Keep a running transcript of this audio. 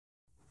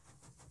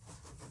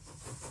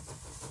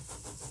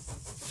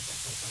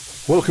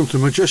Welcome to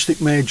Majestic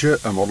Major,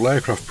 a model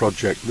aircraft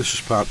project. This is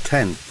part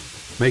 10,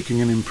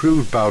 making an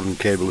improved Bowden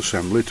cable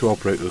assembly to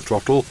operate the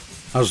throttle,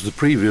 as the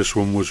previous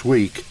one was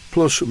weak,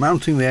 plus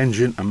mounting the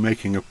engine and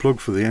making a plug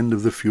for the end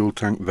of the fuel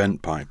tank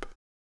vent pipe.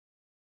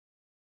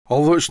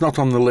 Although it's not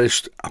on the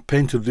list, I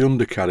painted the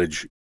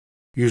undercarriage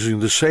using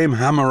the same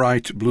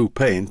Hammerite blue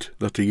paint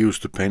that I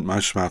used to paint my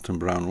Smart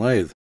and Brown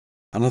lathe,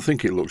 and I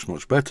think it looks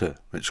much better.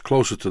 It's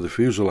closer to the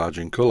fuselage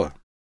in colour.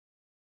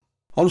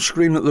 On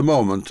screen at the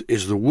moment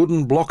is the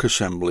wooden block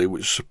assembly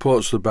which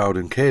supports the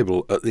Bowden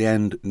cable at the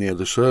end near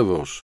the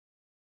servos.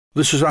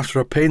 This is after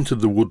I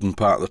painted the wooden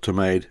part that I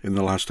made in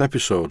the last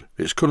episode.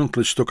 It's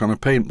currently stuck on a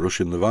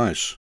paintbrush in the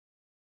vise.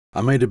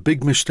 I made a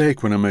big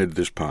mistake when I made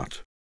this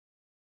part.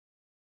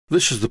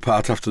 This is the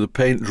part after the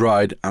paint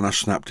dried and I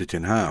snapped it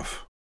in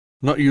half,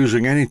 not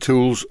using any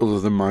tools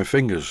other than my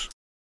fingers,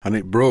 and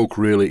it broke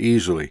really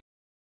easily.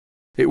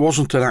 It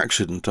wasn't an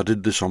accident. I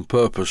did this on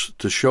purpose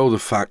to show the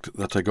fact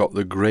that I got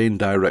the grain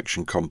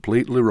direction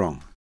completely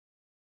wrong.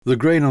 The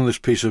grain on this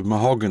piece of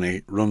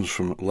mahogany runs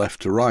from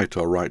left to right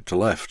or right to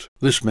left.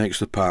 This makes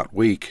the part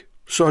weak,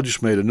 so I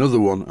just made another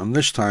one, and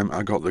this time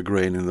I got the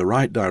grain in the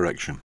right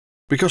direction.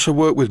 Because I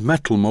work with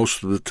metal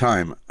most of the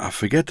time, I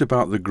forget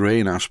about the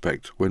grain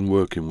aspect when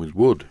working with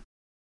wood.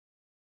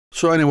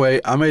 So anyway,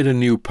 I made a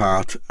new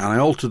part and I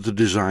altered the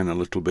design a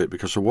little bit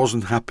because I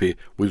wasn't happy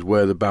with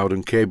where the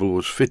Bowden cable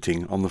was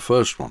fitting on the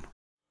first one.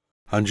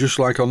 And just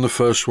like on the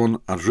first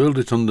one, I drilled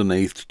it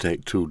underneath to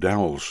take 2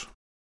 dowels.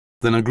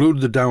 Then I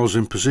glued the dowels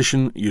in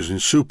position using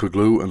super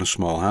glue and a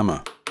small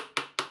hammer.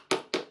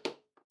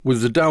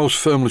 With the dowels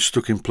firmly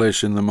stuck in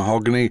place in the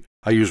mahogany,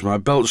 I used my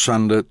belt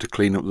sander to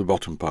clean up the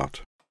bottom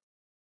part.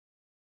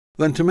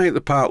 Then to make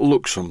the part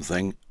look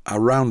something, I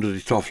rounded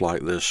it off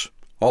like this.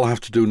 All I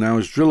have to do now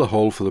is drill a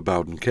hole for the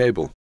Bowden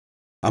cable.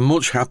 I'm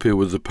much happier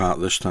with the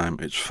part this time.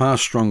 It's far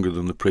stronger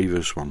than the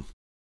previous one.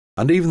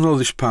 And even though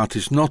this part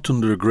is not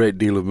under a great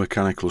deal of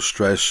mechanical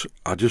stress,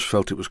 I just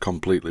felt it was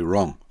completely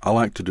wrong. I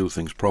like to do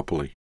things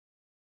properly.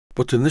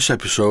 But in this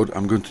episode,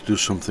 I'm going to do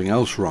something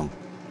else wrong.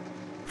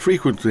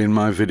 Frequently in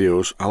my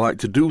videos, I like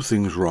to do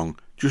things wrong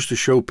just to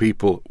show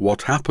people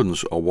what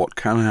happens or what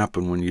can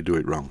happen when you do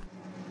it wrong.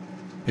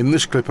 In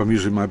this clip, I'm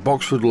using my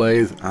Boxford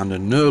lathe and a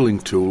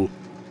knurling tool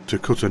to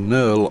cut a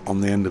knurl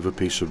on the end of a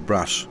piece of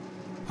brass.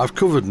 I've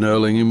covered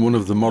knurling in one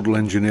of the Model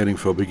Engineering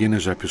for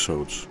Beginners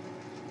episodes.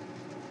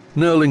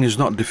 Knurling is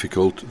not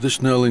difficult. This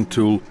knurling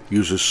tool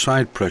uses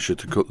side pressure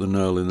to cut the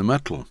knurl in the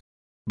metal.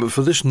 But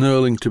for this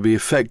knurling to be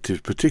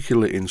effective,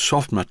 particularly in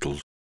soft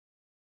metals,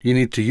 you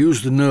need to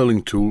use the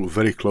knurling tool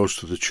very close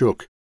to the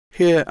chuck.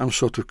 Here I'm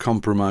sort of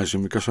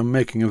compromising because I'm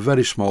making a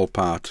very small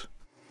part.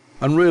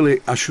 And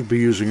really I should be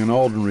using an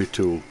ordinary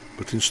tool,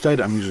 but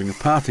instead I'm using a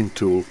parting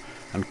tool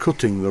and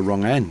cutting the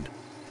wrong end.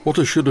 What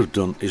I should have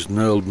done is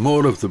knurled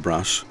more of the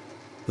brass,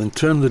 then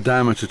turned the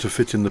diameter to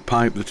fit in the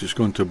pipe that it's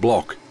going to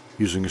block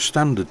using a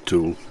standard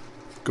tool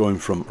going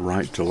from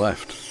right to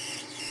left.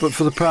 But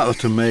for the part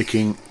that I'm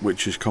making,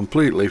 which is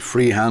completely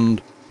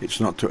freehand, it's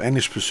not to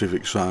any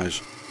specific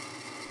size,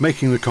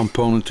 making the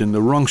component in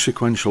the wrong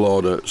sequential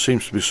order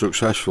seems to be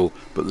successful,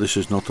 but this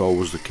is not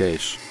always the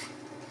case.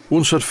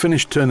 Once I'd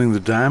finished turning the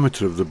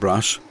diameter of the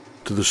brass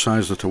to the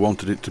size that I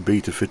wanted it to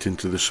be to fit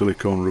into the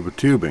silicone rubber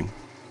tubing,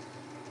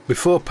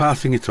 before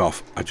parting it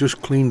off, I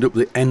just cleaned up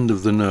the end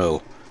of the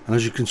knurl, and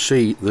as you can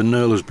see, the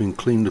knurl has been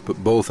cleaned up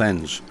at both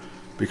ends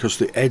because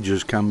the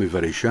edges can be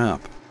very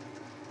sharp.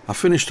 I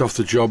finished off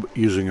the job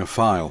using a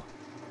file.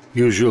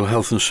 Usual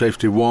health and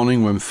safety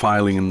warning when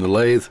filing in the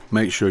lathe: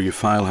 make sure your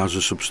file has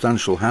a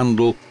substantial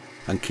handle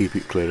and keep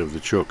it clear of the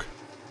chuck.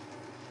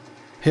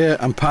 Here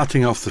I'm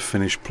parting off the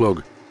finished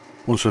plug.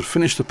 Once I'd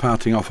finished the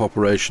parting off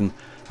operation,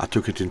 I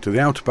took it into the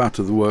outer part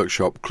of the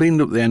workshop,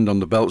 cleaned up the end on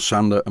the belt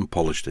sander and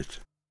polished it.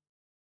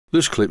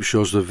 This clip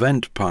shows the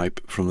vent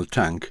pipe from the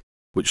tank,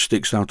 which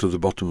sticks out of the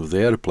bottom of the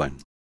aeroplane.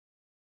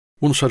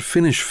 Once I'd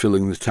finished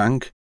filling the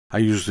tank, I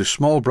used this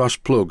small brass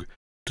plug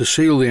to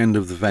seal the end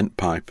of the vent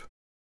pipe.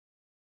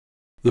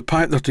 The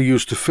pipe that I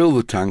used to fill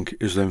the tank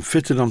is then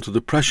fitted onto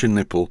the pressure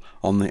nipple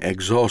on the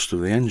exhaust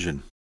of the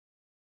engine.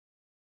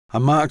 I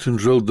marked and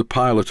drilled the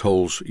pilot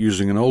holes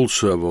using an old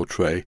servo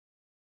tray.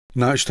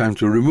 Now it's time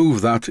to remove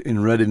that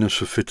in readiness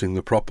for fitting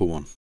the proper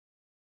one.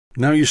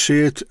 Now you see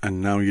it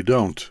and now you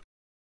don't.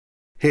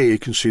 Here you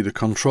can see the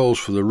controls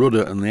for the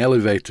rudder and the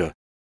elevator.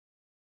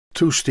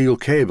 2 steel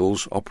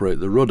cables operate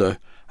the rudder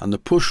and the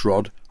push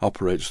rod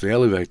operates the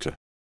elevator.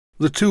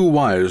 The 2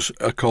 wires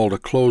are called a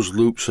closed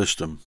loop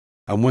system,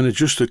 and when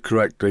adjusted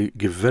correctly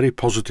give very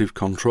positive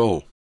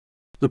control.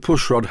 The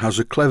push rod has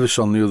a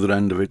clevis on the other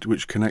end of it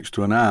which connects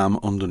to an arm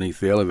underneath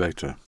the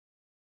elevator.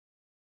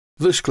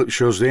 This clip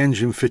shows the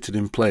engine fitted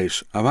in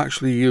place. I've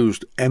actually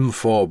used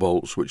M4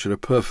 bolts which are a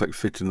perfect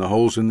fit in the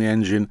holes in the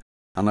engine,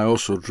 and I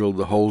also drilled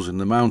the holes in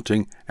the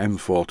mounting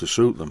M4 to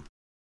suit them.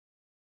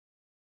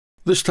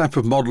 This type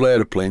of model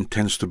aeroplane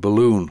tends to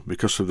balloon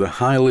because of the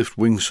high lift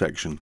wing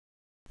section.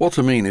 What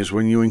I mean is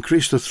when you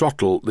increase the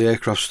throttle, the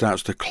aircraft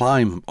starts to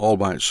climb all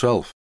by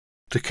itself.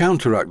 To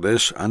counteract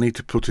this, I need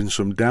to put in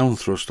some down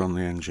thrust on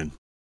the engine.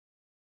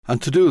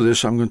 And to do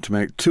this I'm going to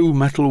make 2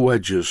 metal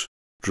wedges,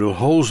 drill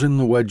holes in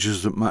the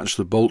wedges that match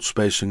the bolt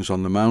spacings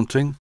on the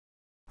mounting,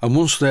 and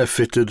once they're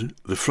fitted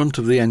the front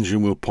of the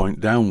engine will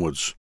point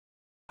downwards.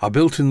 I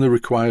built in the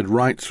required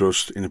right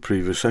thrust in a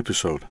previous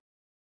episode.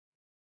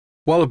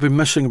 While I've been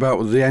messing about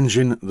with the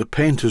engine, the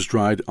paint has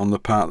dried on the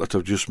part that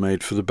I've just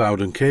made for the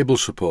Bowden cable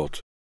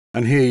support,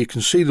 and here you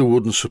can see the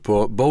wooden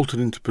support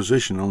bolted into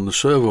position on the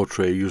servo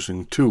tray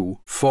using 2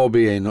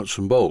 4BA nuts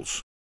and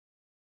bolts.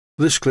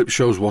 This clip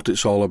shows what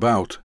it's all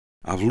about.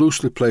 I've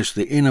loosely placed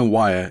the inner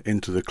wire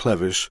into the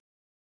clevis.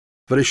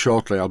 Very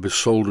shortly I'll be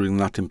soldering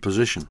that in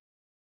position.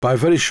 By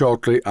very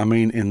shortly I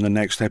mean in the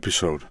next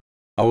episode.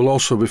 I will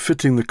also be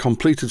fitting the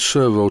completed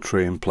servo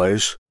tray in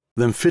place,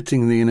 then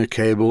fitting the inner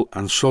cable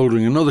and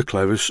soldering another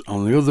clevis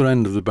on the other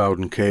end of the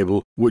Bowden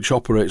cable which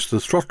operates the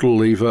throttle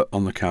lever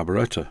on the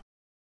carburettor.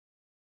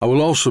 I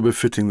will also be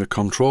fitting the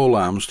control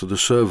arms to the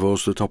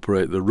servos that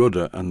operate the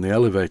rudder and the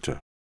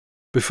elevator.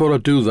 Before I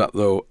do that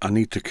though, I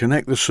need to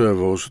connect the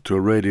servos to a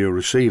radio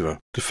receiver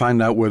to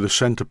find out where the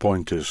centre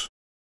point is.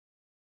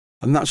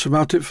 And that's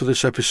about it for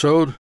this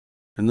episode.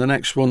 In the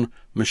next one,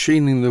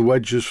 machining the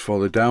wedges for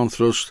the down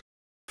thrust,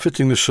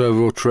 fitting the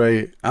servo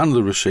tray and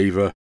the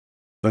receiver,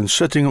 then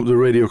setting up the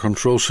radio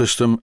control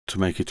system to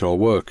make it all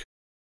work.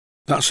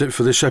 That's it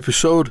for this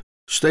episode.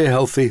 Stay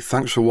healthy,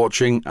 thanks for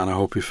watching, and I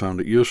hope you found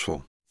it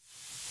useful.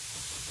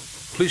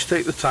 Please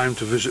take the time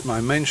to visit my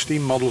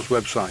Mainsteam Models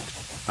website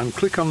and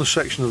click on the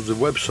section of the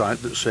website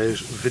that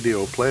says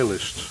Video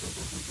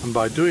Playlists. And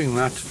by doing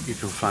that, you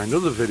can find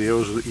other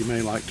videos that you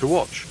may like to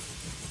watch.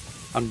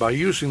 And by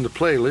using the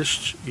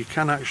playlists, you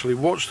can actually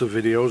watch the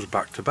videos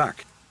back to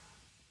back.